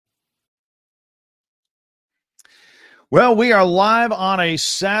Well, we are live on a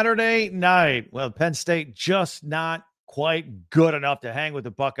Saturday night. Well, Penn State just not quite good enough to hang with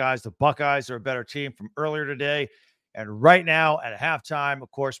the Buckeyes. The Buckeyes are a better team from earlier today. And right now at halftime,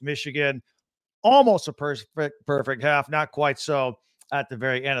 of course, Michigan, almost a perfect half, not quite so at the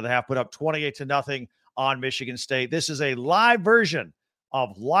very end of the half, put up 28-0 on Michigan State. This is a live version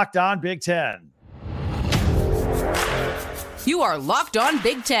of Locked On Big Ten. You are Locked On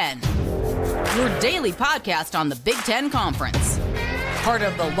Big Ten, your daily podcast on the Big Ten Conference. Part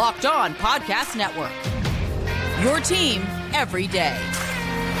of the Locked On Podcast Network. Your team every day.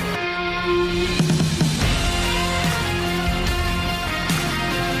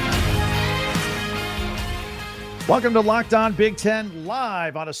 Welcome to Locked On Big Ten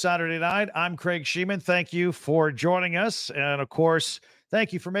live on a Saturday night. I'm Craig Sheeman. Thank you for joining us. And of course,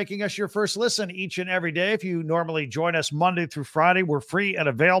 thank you for making us your first listen each and every day. If you normally join us Monday through Friday, we're free and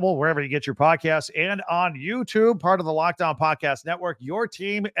available wherever you get your podcasts and on YouTube, part of the Locked On Podcast Network, your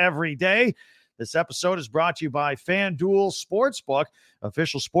team every day. This episode is brought to you by FanDuel Sportsbook,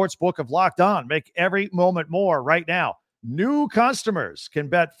 official sportsbook of Locked On. Make every moment more right now. New customers can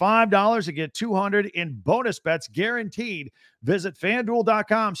bet $5 and get $200 in bonus bets guaranteed. Visit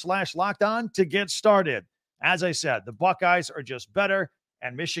FanDuel.com/LockedOn to get started. As I said, the Buckeyes are just better,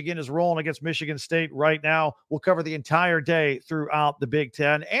 and Michigan is rolling against Michigan State right now. We'll cover the entire day throughout the Big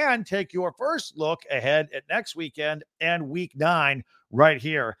Ten and take your first look ahead at next weekend and Week 9 right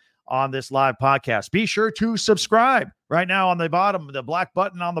here on this live podcast. Be sure to subscribe right now on the bottom, the black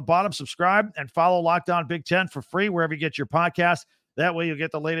button on the bottom. Subscribe and follow Locked On Big Ten for free wherever you get your podcast. That way you'll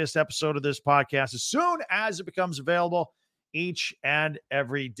get the latest episode of this podcast as soon as it becomes available each and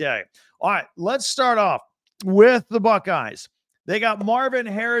every day. All right, let's start off with the Buckeyes. They got Marvin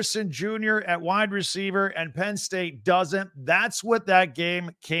Harrison Jr. at wide receiver, and Penn State doesn't. That's what that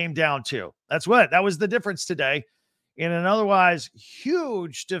game came down to. That was the difference today in an otherwise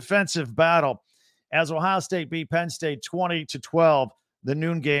huge defensive battle as Ohio State beat Penn State 20-12, the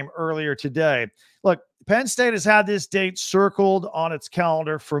noon game earlier today. Look, Penn State has had this date circled on its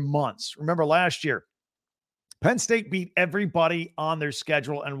calendar for months. Remember last year, Penn State beat everybody on their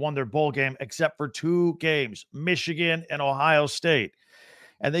schedule and won their bowl game except for two games, Michigan and Ohio State.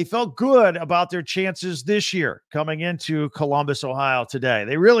 And they felt good about their chances this year coming into Columbus, Ohio today.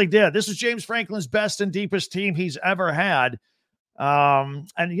 They really did. This was James Franklin's best and deepest team he's ever had. And,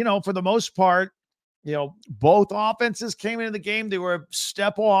 for the most part, both offenses came into the game. They were a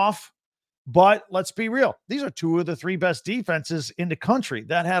step off. But let's be real. These are two of the three best defenses in the country.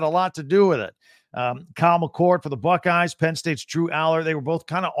 That had a lot to do with it. Kyle McCord for the Buckeyes, Penn State's Drew Aller. They were both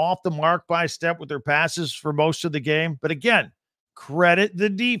kind of off the mark by a step with their passes for most of the game. But again, credit the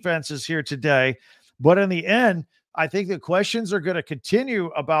defenses here today. But in the end, I think the questions are going to continue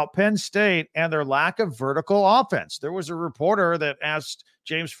about Penn State and their lack of vertical offense. There was a reporter that asked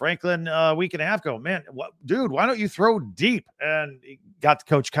James Franklin a week and a half ago, man, dude, why don't you throw deep? And he got the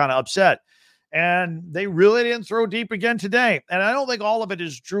coach kind of upset. And they really didn't throw deep again today. And I don't think all of it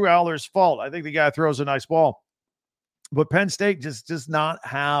is Drew Aller's fault. I think the guy throws a nice ball. But Penn State just does not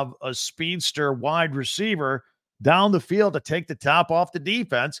have a speedster wide receiver down the field to take the top off the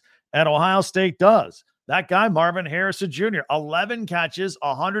defense, and Ohio State does. That guy, Marvin Harrison Jr., 11 catches,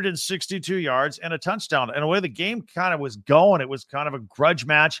 162 yards, and a touchdown. And the way the game kind of was going, it was kind of a grudge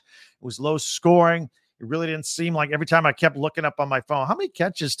match. It was low scoring. It really didn't seem like every time I kept looking up on my phone, how many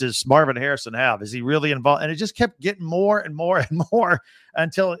catches does Marvin Harrison have? Is he really involved? And it just kept getting more and more and more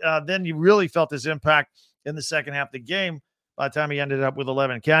until then you really felt his impact in the second half of the game by the time he ended up with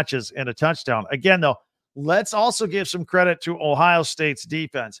 11 catches and a touchdown. Again, though, let's also give some credit to Ohio State's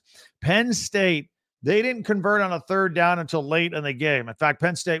defense. Penn State, they didn't convert on a third down until late in the game. In fact,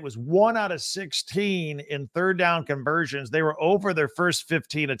 Penn State was 1 out of 16 in third down conversions. They were over their first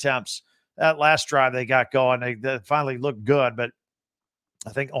 15 attempts. That last drive they got going, they finally looked good, but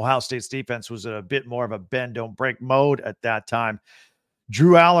I think Ohio State's defense was in a bit more of a bend, don't break mode at that time.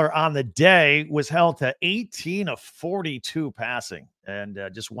 Drew Aller on the day was held to 18 of 42 passing and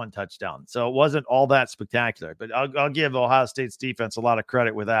just one touchdown. So it wasn't all that spectacular, but I'll give Ohio State's defense a lot of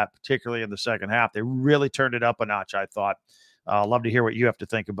credit with that, particularly in the second half. They really turned it up a notch, I thought. Love to hear what you have to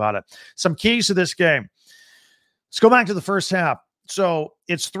think about it. Some keys to this game. Let's go back to the first half. So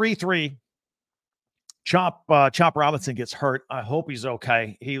it's 3-3. Chop Robinson gets hurt. I hope he's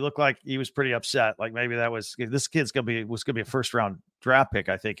okay. He looked like he was pretty upset. Like maybe this kid's was gonna be a first round draft pick,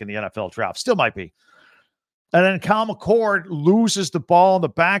 I think, in the NFL draft. Still might be. And then Kyle McCord loses the ball in the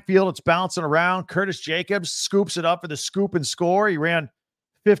backfield. It's bouncing around. Curtis Jacobs scoops it up for the scoop and score. He ran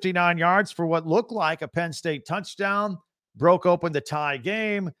 59 yards for what looked like a Penn State touchdown, broke open the tie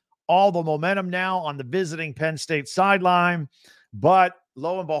game. all the momentum now on the visiting Penn State sideline. But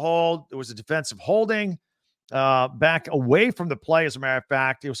lo and behold, there was a defensive holding back away from the play, as a matter of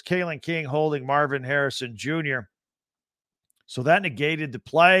fact. It was Kalen King holding Marvin Harrison Jr. So that negated the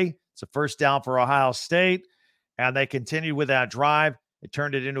play. It's a first down for Ohio State, and they continued with that drive. It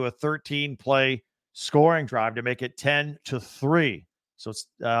turned it into a 13-play scoring drive to make it 10-3. So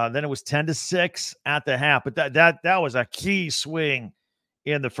then it was 10-6 at the half. But that was a key swing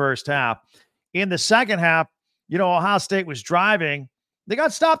in the first half. In the second half, Ohio State was driving. They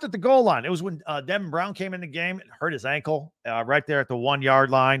got stopped at the goal line. It was when Devin Brown came in the game and hurt his ankle right there at the 1-yard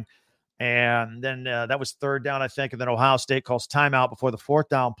line. And then that was third down, I think. And then Ohio State calls timeout before the fourth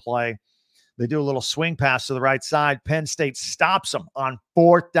down play. They do a little swing pass to the right side. Penn State stops them on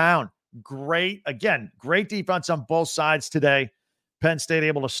fourth down. Great defense on both sides today. Penn State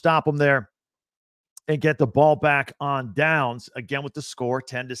able to stop them there and get the ball back on downs, again with the score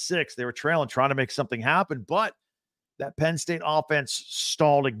 10-6. They were trailing, trying to make something happen, but that Penn State offense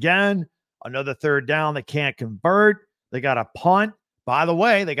stalled again. Another third down, they can't convert. They got a punt. By the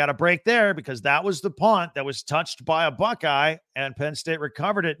way, they got a break there because that was the punt that was touched by a Buckeye, and Penn State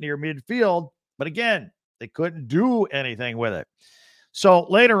recovered it near midfield. But again, they couldn't do anything with it. So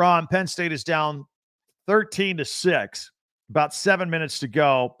later on, Penn State is down 13-6. About 7 minutes to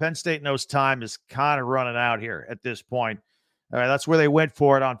go. Penn State knows time is kind of running out here at this point. All right, that's where they went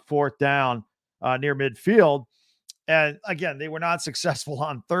for it on fourth down near midfield. And again, they were not successful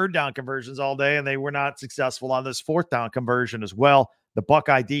on third down conversions all day, and they were not successful on this fourth down conversion as well. The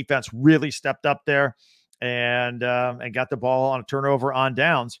Buckeye defense really stepped up there and got the ball on a turnover on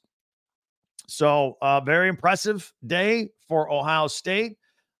downs. So very impressive day for Ohio State.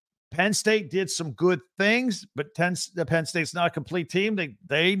 Penn State did some good things, but Penn State's not a complete team.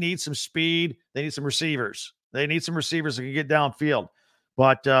 They need some speed. They need some receivers. They need some receivers that can get downfield.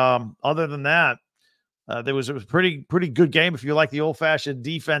 But other than that, it was a pretty good game if you like the old-fashioned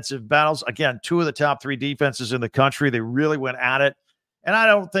defensive battles. Again, two of the top three defenses in the country. They really went at it. And I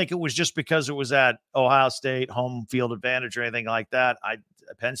don't think it was just because it was at Ohio State, home field advantage or anything like that.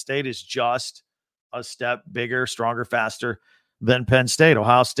 Penn State is just a step bigger, stronger, faster than Penn State.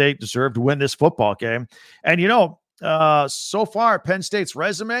 Ohio State deserved to win this football game. And, so far, Penn State's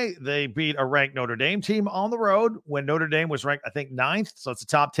resume, they beat a ranked Notre Dame team on the road when Notre Dame was ranked, I think, 9th. So it's a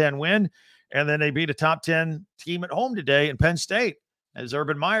top 10 win. And then they beat a top 10 team at home today in Penn State. As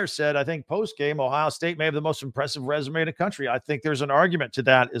Urban Meyer said, I think post-game, Ohio State may have the most impressive resume in the country. I think there's an argument to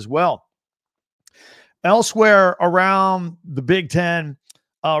that as well. Elsewhere around the Big Ten,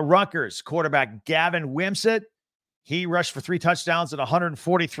 Rutgers quarterback Gavin Wimsatt, he rushed for 3 touchdowns and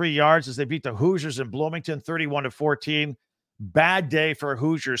 143 yards as they beat the Hoosiers in Bloomington 31-14. Bad day for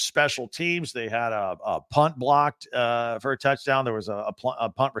Hoosiers special teams. They had a punt blocked for a touchdown. There was a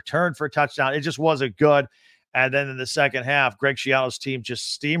punt return for a touchdown. It just wasn't good. And then in the second half, Greg Schiano's team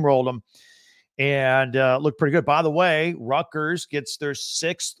just steamrolled them and looked pretty good. By the way, Rutgers gets their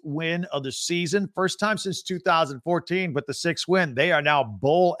 6th win of the season. First time since 2014, but the 6th win. They are now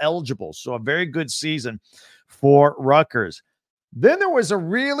bowl eligible. So a very good season for Rutgers. Then there was a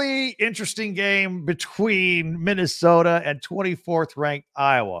really interesting game between Minnesota and 24th ranked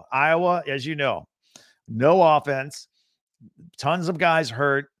Iowa. Iowa, as you know, no offense, tons of guys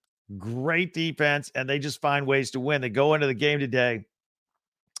hurt, great defense, and they just find ways to win. They go into the game today.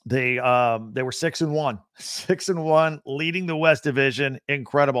 They were 6-1, leading the West Division.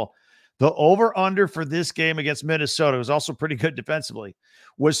 Incredible. The over-under for this game against Minnesota was also pretty good defensively,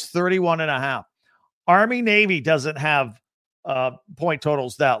 was 31.5. Army-Navy doesn't have point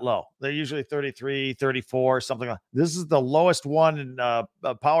totals that low. They're usually 33, 34, something like that. This is the lowest one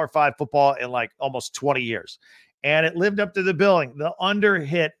in Power 5 football in like almost 20 years. And it lived up to the billing. The under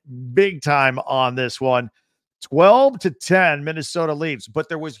hit big time on this one. 12-10, Minnesota leads. But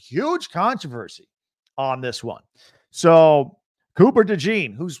there was huge controversy on this one. So Cooper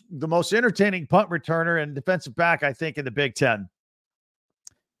DeJean, who's the most entertaining punt returner and defensive back, I think, in the Big Ten,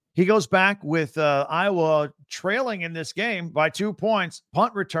 he goes back with Iowa trailing in this game by 2 points,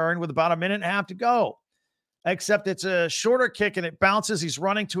 punt return with about a minute and a half to go. Except it's a shorter kick and it bounces. He's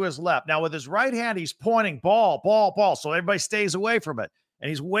running to his left. Now with his right hand, he's pointing ball. So everybody stays away from it. And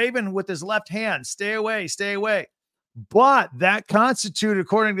he's waving with his left hand, stay away. But that constituted,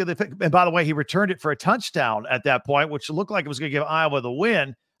 according to and by the way, he returned it for a touchdown at that point, which looked like it was going to give Iowa the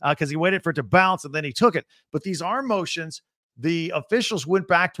win because he waited for it to bounce and then he took it. But these arm motions, the officials went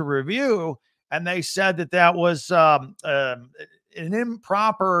back to review and they said that was an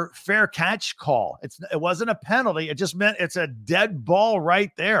improper fair catch call. It wasn't a penalty. It just meant it's a dead ball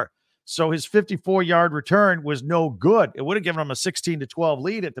right there. So his 54-yard return was no good. It would have given him a 16-12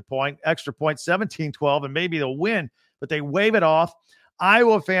 lead at the point, extra point, 17-12, and maybe they'll win, but they wave it off.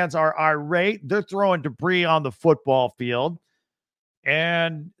 Iowa fans are irate. They're throwing debris on the football field,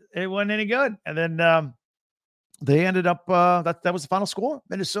 and it wasn't any good. And then they ended up, that was the final score,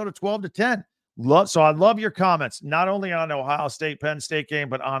 Minnesota 12-10. So I love your comments, not only on the Ohio State, Penn State game,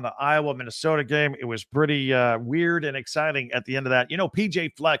 but on the Iowa, Minnesota game. It was pretty weird and exciting at the end of that.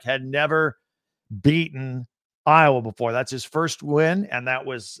 PJ Fleck had never beaten Iowa before. That's his first win, and that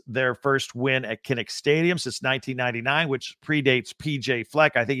was their first win at Kinnick Stadium since 1999, which predates PJ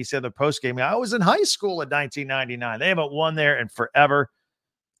Fleck. I think he said in the postgame, I was in high school in 1999. They haven't won there in forever.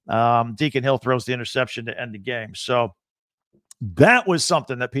 Deacon Hill throws the interception to end the game. So that was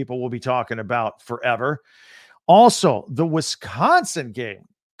something that people will be talking about forever. Also, the Wisconsin game.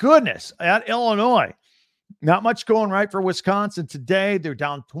 Goodness, at Illinois. Not much going right for Wisconsin today. They're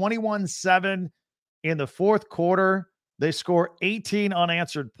down 21-7 in the fourth quarter. They score 18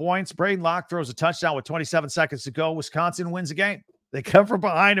 unanswered points. Braden Locke throws a touchdown with 27 seconds to go. Wisconsin wins the game. They come from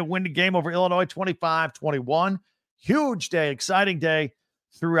behind and win the game over Illinois 25-21. Huge day, exciting day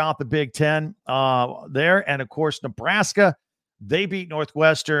throughout the Big Ten there. And, of course, Nebraska, they beat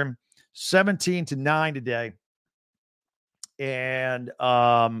Northwestern 17-9 today. And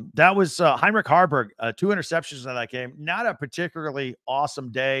that was Heinrich Harburg, 2 interceptions in that game. Not a particularly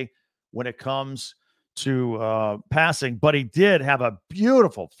awesome day when it comes to passing, but he did have a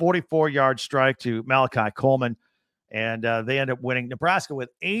beautiful 44-yard strike to Malachi Coleman, and they end up winning. Nebraska with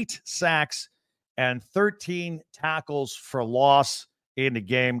 8 sacks and 13 tackles for loss in the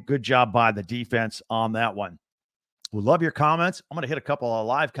game. Good job by the defense on that one. We love your comments. I'm going to hit a couple of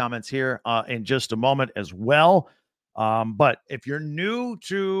live comments here in just a moment as well. But if you're new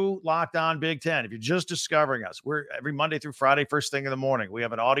to Locked On Big Ten, if you're just discovering us, we're every Monday through Friday, first thing in the morning. We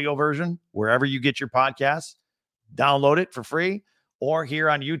have an audio version wherever you get your podcasts. Download it for free, or here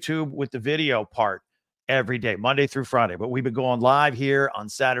on YouTube with the video part every day, Monday through Friday. But we've been going live here on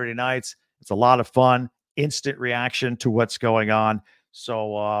Saturday nights. It's a lot of fun, instant reaction to what's going on.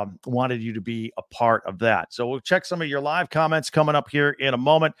 So wanted you to be a part of that. So we'll check some of your live comments coming up here in a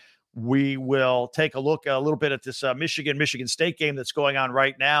moment. We will take a look a little bit at this Michigan State game that's going on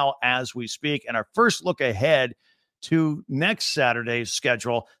right now as we speak. And our first look ahead to next Saturday's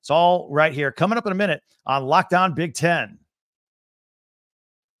schedule. It's all right here coming up in a minute on Locked On Big Ten.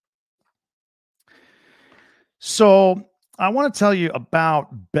 So I want to tell you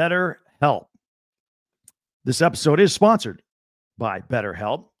about BetterHelp. This episode is sponsored by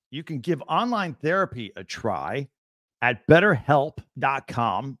BetterHelp. You can give online therapy a try at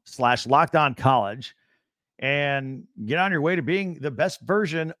betterhelp.com/lockedoncollege and get on your way to being the best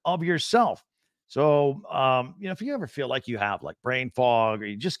version of yourself. So, if you ever feel like you have like brain fog or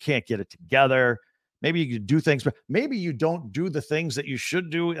you just can't get it together, maybe you could do things, but maybe you don't do the things that you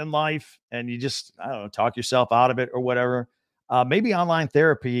should do in life and you just, talk yourself out of it or whatever. Maybe online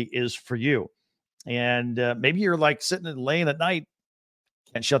therapy is for you. And maybe you're like sitting and laying at night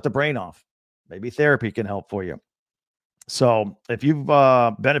and shut the brain off. Maybe therapy can help for you. So if you've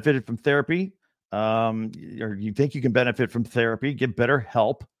benefited from therapy or you think you can benefit from therapy, give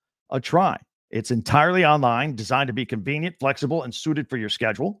BetterHelp a try. It's entirely online, designed to be convenient, flexible, and suited for your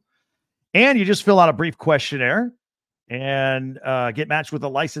schedule. And you just fill out a brief questionnaire and get matched with a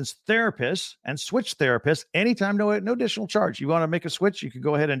licensed therapist and switch therapists anytime, no additional charge. You want to make a switch, you can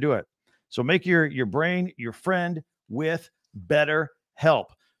go ahead and do it. So make your brain your friend with BetterHelp.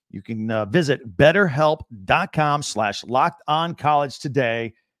 You can visit betterhelp.com/lockedoncollege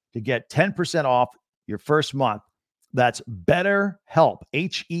today to get 10% off your first month. That's BetterHelp,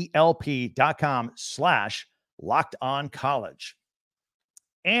 HELP.com/lockedoncollege.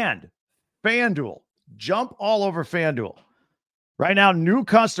 And FanDuel, jump all over FanDuel. Right now, new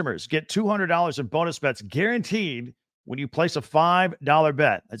customers get $200 in bonus bets guaranteed when you place a $5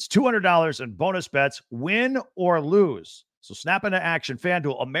 bet. That's $200 in bonus bets, win or lose. So snap into action.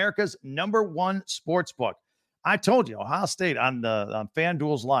 FanDuel, America's #1 sports book. I told you, Ohio State on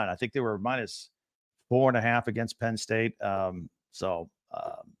FanDuel's line. I think they were -4.5 against Penn State.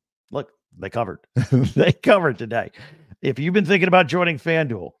 Look, they covered. They covered today. If you've been thinking about joining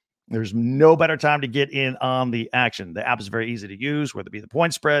FanDuel, there's no better time to get in on the action. The app is very easy to use, whether it be the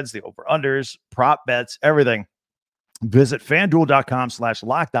point spreads, the over-unders, prop bets, everything. Visit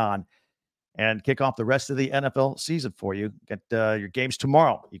FanDuel.com/lockedon and kick off the rest of the NFL season for you. Get your games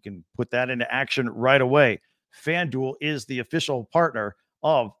tomorrow. You can put that into action right away. FanDuel is the official partner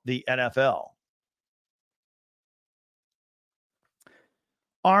of the NFL.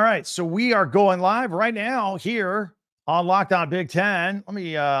 All right, so we are going live right now here On Locked On Big Ten, let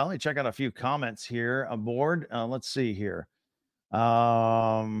me check out a few comments here aboard. Let's see here.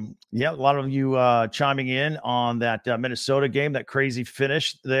 Yeah, a lot of you chiming in on that Minnesota game, that crazy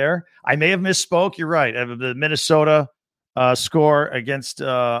finish there. I may have misspoke. You're right. The Minnesota score against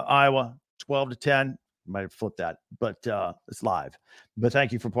Iowa, 12-10. Might have flipped that, but it's live. But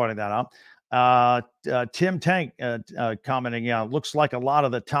thank you for pointing that out. Tim Tank commenting, yeah, looks like a lot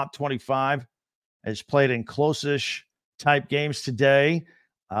of the top 25 has played in close-ish type games today,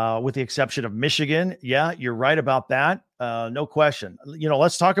 with the exception of Michigan. Yeah, you're right about that. No question.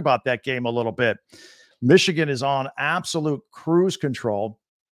 Let's talk about that game a little bit. Michigan is on absolute cruise control,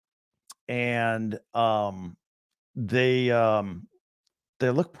 and they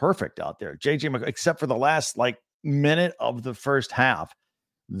look perfect out there. JJ, except for the last minute of the first half,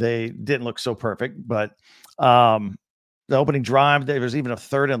 they didn't look so perfect. But the opening drive, there was even a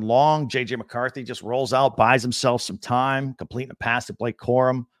 3rd and long. JJ McCarthy just rolls out, buys himself some time, completing a pass to Blake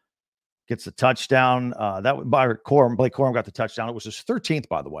Corum, gets the touchdown. Blake Corum got the touchdown. It was his 13th,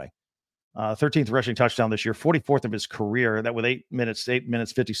 by the way. 13th rushing touchdown this year, 44th of his career. That with 8 minutes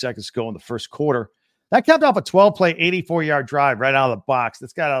 50 seconds to go in the first quarter. That capped off a 12-play, 84-yard drive right out of the box.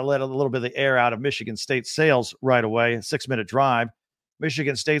 That's got to let a little bit of the air out of Michigan State's sails right away. A 6-minute drive.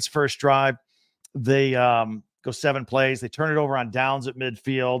 Michigan State's first drive, they go 7 plays. They turn it over on downs at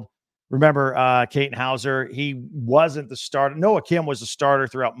midfield. Remember, Caton Hauser, he wasn't the starter. Noah Kim was the starter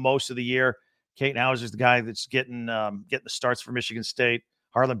throughout most of the year. Caton Hauser's the guy that's getting the starts for Michigan State.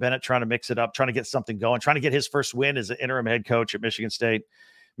 Harlan Bennett trying to mix it up, trying to get something going, trying to get his first win as an interim head coach at Michigan State.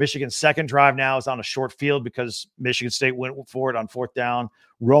 Michigan's second drive now is on a short field because Michigan State went for it on 4th down.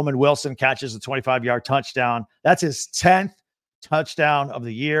 Roman Wilson catches a 25-yard touchdown. That's his 10th touchdown of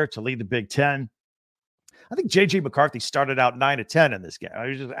the year to lead the Big Ten. I think J.J. McCarthy started out 9-10 in this game. He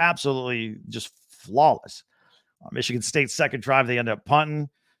was just absolutely just flawless. Michigan State's second drive, they end up punting.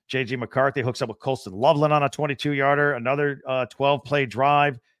 J.J. McCarthy hooks up with Colston Loveland on a 22-yarder. Another 12-play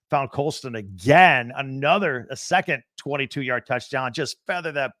drive. Found Colston again. A second 22-yard touchdown. Just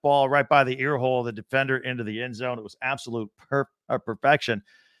feather that ball right by the ear hole of the defender into the end zone. It was absolute perfection.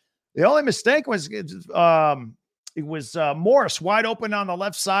 The only mistake was it was Morris wide open on the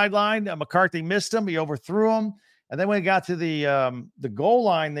left sideline. McCarthy missed him. He overthrew him. And then when he got to the goal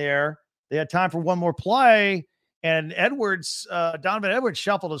line there, they had time for one more play. And Donovan Edwards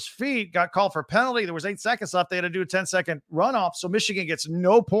shuffled his feet, got called for a penalty. There was 8 seconds left. They had to do a 10-second runoff. So Michigan gets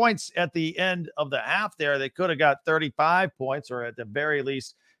no points at the end of the half there. They could have got 35 points or at the very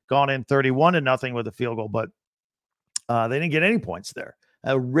least gone in 31-0 with a field goal. But they didn't get any points there.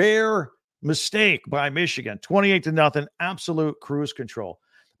 A rare mistake by Michigan, 28-0, absolute cruise control.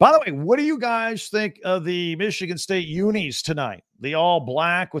 By the way, what do you guys think of the Michigan State unis tonight? The all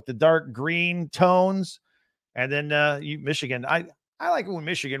black with the dark green tones. And then Michigan, I like it when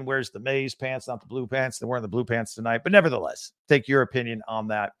Michigan wears the maize pants, not the blue pants. They're wearing the blue pants tonight. But nevertheless, take your opinion on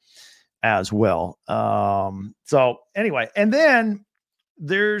that as well. So anyway, and then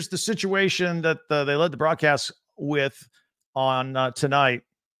there's the situation that they led the broadcast with on tonight.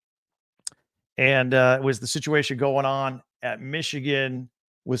 And it was the situation going on at Michigan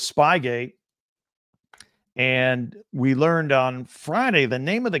with Spygate. And we learned on Friday the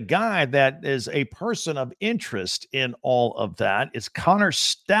name of the guy that is a person of interest in all of that is Connor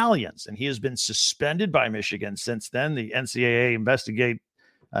Stalions. And he has been suspended by Michigan since then. The NCAA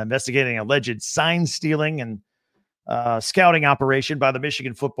investigating alleged sign stealing and scouting operation by the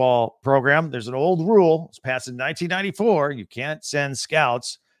Michigan football program. There's an old rule. It's passed in 1994. You can't send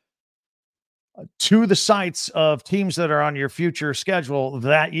scouts to the sites of teams that are on your future schedule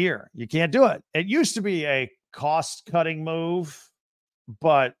that year. You can't do it. It used to be a cost-cutting move,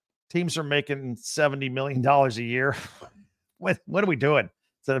 but teams are making $70 million a year. What are we doing?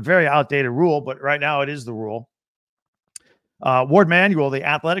 It's a very outdated rule, but right now it is the rule. Ward Manuel, the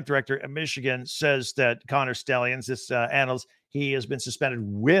athletic director at Michigan, says that Connor Stalions, this analyst, he has been suspended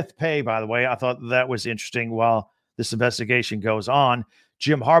with pay, by the way. I thought that was interesting while this investigation goes on.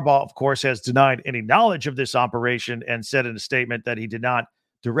 Jim Harbaugh, of course, has denied any knowledge of this operation and said in a statement that he did not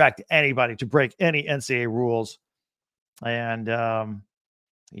direct anybody to break any NCAA rules. And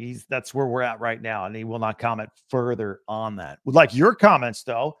that's where we're at right now, and he will not comment further on that. Would like your comments,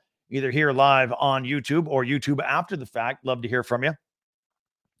 though, either here live on YouTube or YouTube after the fact. Love to hear from you.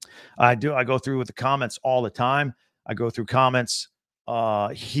 I go through with the comments all the time. I go through comments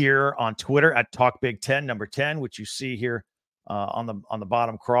here on Twitter at TalkBig10, number 10, which you see here on the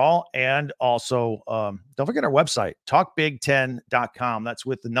bottom crawl. And also, don't forget our website, talkbig10.com. That's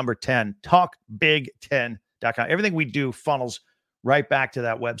with the number 10, talkbig10.com. Everything we do funnels right back to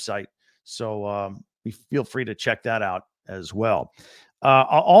that website. So feel free to check that out as well.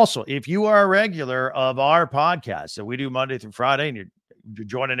 Also, if you are a regular of our podcast that we do Monday through Friday, and you're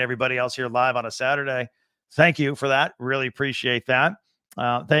joining everybody else here live on a Saturday, thank you for that. Really appreciate that.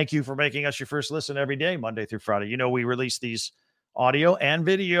 Thank you for making us your first listen every day, Monday through Friday. You know, we release these audio and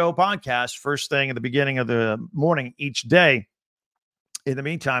video podcasts first thing in the beginning of the morning each day. In the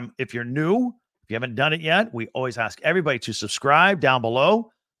meantime, if you're new, if you haven't done it yet, we always ask everybody to subscribe down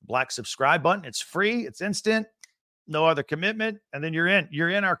below. Black subscribe button. It's free. It's instant. No other commitment. And then you're in.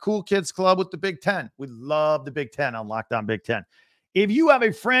 You're in our Cool Kids Club with the Big Ten. We love the Big Ten on Locked On Big Ten. If you have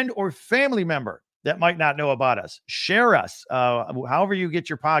a friend or family member that might not know about us, share us. However you get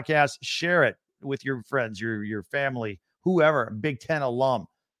your podcast, share it with your friends, your family, whoever, Big Ten alum.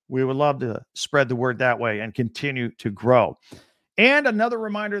 We would love to spread the word that way and continue to grow. And another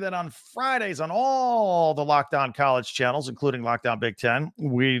reminder that on Fridays on all the Locked On College channels, including Locked On Big Ten,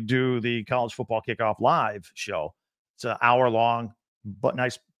 we do the College Football Kickoff Live show. It's an hour-long, but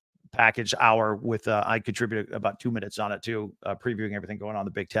nice package hour with, I contributed about 2 minutes on it too, previewing everything going on in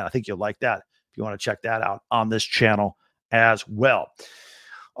the Big Ten. I think you'll like that if you want to check that out on this channel as well.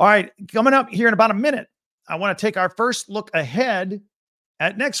 All right, coming up here in about a minute, I want to take our first look ahead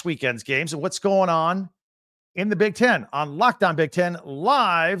at next weekend's games and what's going on in the Big Ten on Locked On Big Ten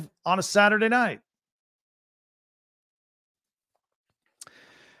live on a Saturday night.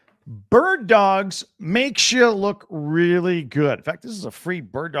 Bird Dogs makes you look really good. In fact, this is a free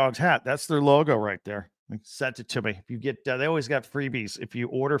Bird Dogs hat. That's their logo right there. They sent it to me. If you get, they always got freebies if you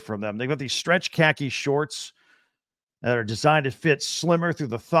order from them. They've got these stretch khaki shorts that are designed to fit slimmer through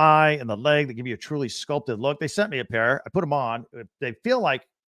the thigh and the leg that give you a truly sculpted look. They sent me a pair. I put them on. They feel like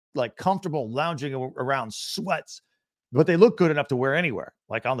comfortable lounging around sweats, but they look good enough to wear anywhere.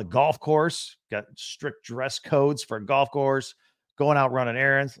 Like on the golf course, got strict dress codes for a golf course, going out running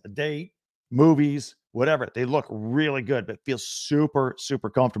errands, a date, movies, whatever. They look really good, but feel super, super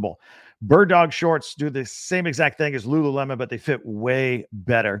comfortable. Bird Dog shorts do the same exact thing as Lululemon, but they fit way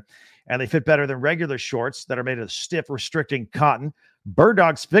better. And they fit better than regular shorts that are made of stiff, restricting cotton. Bird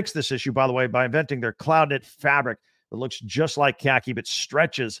Dogs fixed this issue, by the way, by inventing their cloud knit fabric that looks just like khaki, but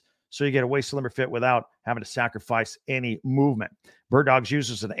stretches so you get a way slimmer fit without having to sacrifice any movement. Bird Dogs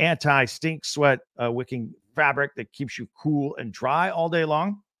uses an anti-stink sweat wicking fabric that keeps you cool and dry all day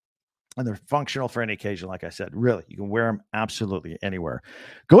long. And they're functional for any occasion, like I said. Really, you can wear them absolutely anywhere.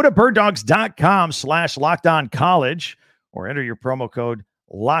 Go to birddogs.com/lockedoncollege or enter your promo code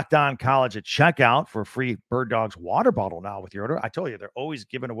LockedOnCollege at checkout for a free Bird Dogs water bottle now with your order. I told you, they're always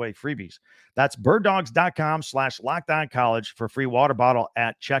giving away freebies. That's birddogs.com/lockedoncollege for a free water bottle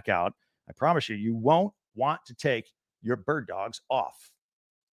at checkout. I promise you, you won't want to take your Bird Dogs off.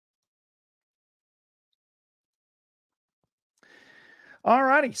 All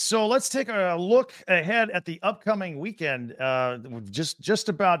righty, so let's take a look ahead at the upcoming weekend. We've just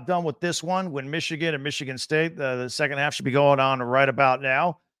about done with this one when Michigan and Michigan State, the second half should be going on right about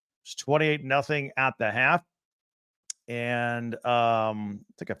now. It's 28-0 at the half. And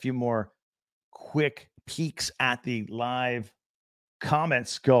take a few more quick peeks at the live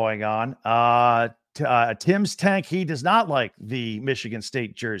comments going on. Tim's Tank, he does not like the Michigan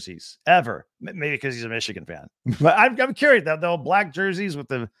State jerseys ever. Maybe because he's a Michigan fan. But I'm curious, though, black jerseys with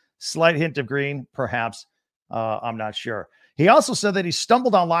a slight hint of green, perhaps. I'm not sure. He also said that he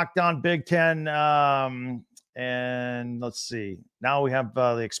stumbled on Locked On Big Ten. And let's see. Now we have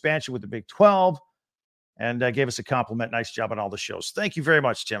the expansion with the Big 12. And gave us a compliment. Nice job on all the shows. Thank you very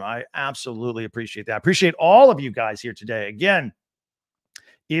much, Tim. I absolutely appreciate that. I appreciate all of you guys here today. Again,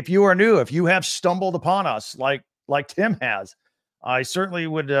 if you are new, if you have stumbled upon us like Tim has, I certainly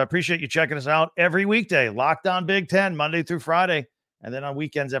would appreciate you checking us out every weekday. Locked On Big Ten, Monday through Friday. And then on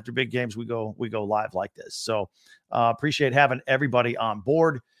weekends after big games, we go live like this. So appreciate having everybody on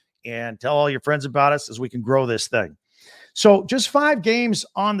board, and tell all your friends about us as we can grow this thing. So just 5 games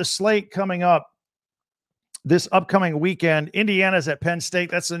on the slate coming up this upcoming weekend. Indiana's at Penn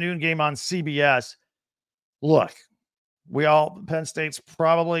State. That's the noon game on CBS. Look, Penn State's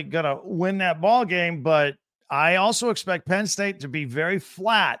probably going to win that ball game, but I also expect Penn State to be very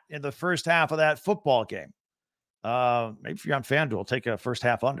flat in the first half of that football game. Maybe if you're on FanDuel, take a first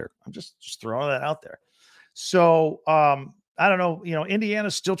half under. I'm just throwing that out there. So I don't know,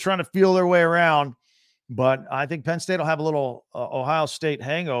 Indiana's still trying to feel their way around, but I think Penn State will have a little Ohio State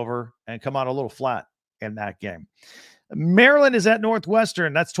hangover and come out a little flat in that game. Maryland is at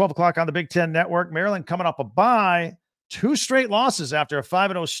Northwestern. That's 12 o'clock on the Big Ten Network. Maryland coming up a bye. 2 straight losses after a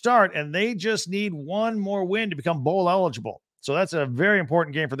 5-0 start, and they just need one more win to become bowl eligible. So that's a very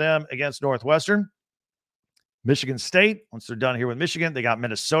important game for them against Northwestern. Michigan State, once they're done here with Michigan, they got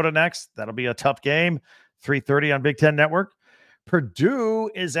Minnesota next. That'll be a tough game. 3:30 on Big Ten Network. Purdue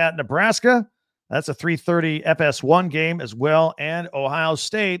is at Nebraska. That's a 3:30 FS1 game as well. And Ohio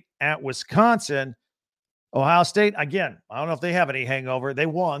State at Wisconsin. Ohio State, again, I don't know if they have any hangover. They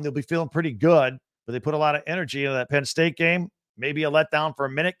won. They'll be feeling pretty good, but they put a lot of energy into that Penn State game. Maybe a letdown for a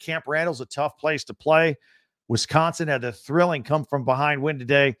minute. Camp Randall's a tough place to play. Wisconsin had a thrilling come from behind win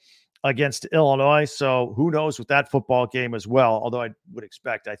today against Illinois. So who knows with that football game as well. Although I would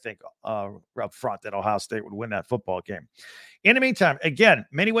expect, I think, up front that Ohio State would win that football game. In the meantime, again,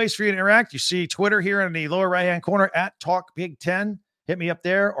 many ways for you to interact. You see Twitter here in the lower right-hand corner at Talk Big Ten. Hit me up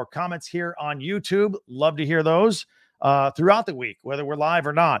there, or comments here on YouTube. Love to hear those throughout the week, whether we're live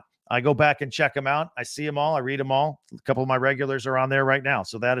or not. I go back and check them out. I see them all. I read them all. A couple of my regulars are on there right now.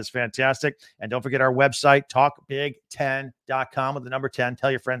 So that is fantastic. And don't forget our website, talkbig10.com with the number 10.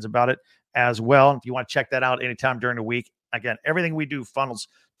 Tell your friends about it as well. If you want to check that out anytime during the week, again, everything we do funnels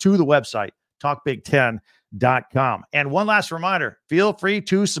to the website, talkbig10.com. And one last reminder, feel free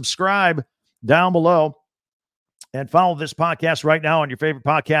to subscribe down below and follow this podcast right now on your favorite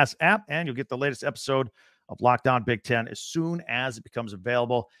podcast app, and you'll get the latest episode of Locked On Big Ten as soon as it becomes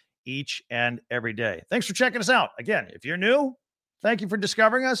available each and every day. Thanks for checking us out. Again, if you're new, thank you for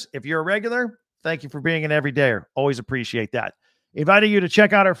discovering us. If you're a regular, thank you for being an everydayer. Always appreciate that. Inviting you to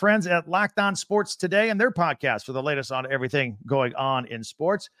check out our friends at Locked On Sports Today and their podcast for the latest on everything going on in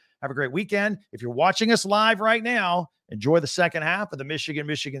sports. Have a great weekend. If you're watching us live right now, enjoy the second half of the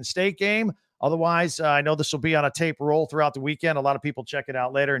Michigan State game. Otherwise, I know this will be on a tape roll throughout the weekend. A lot of people check it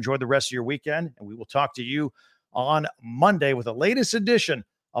out later. Enjoy the rest of your weekend, and we will talk to you on Monday with the latest edition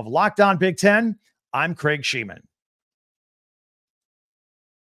of Locked On Big Ten. I'm Craig Sheeman.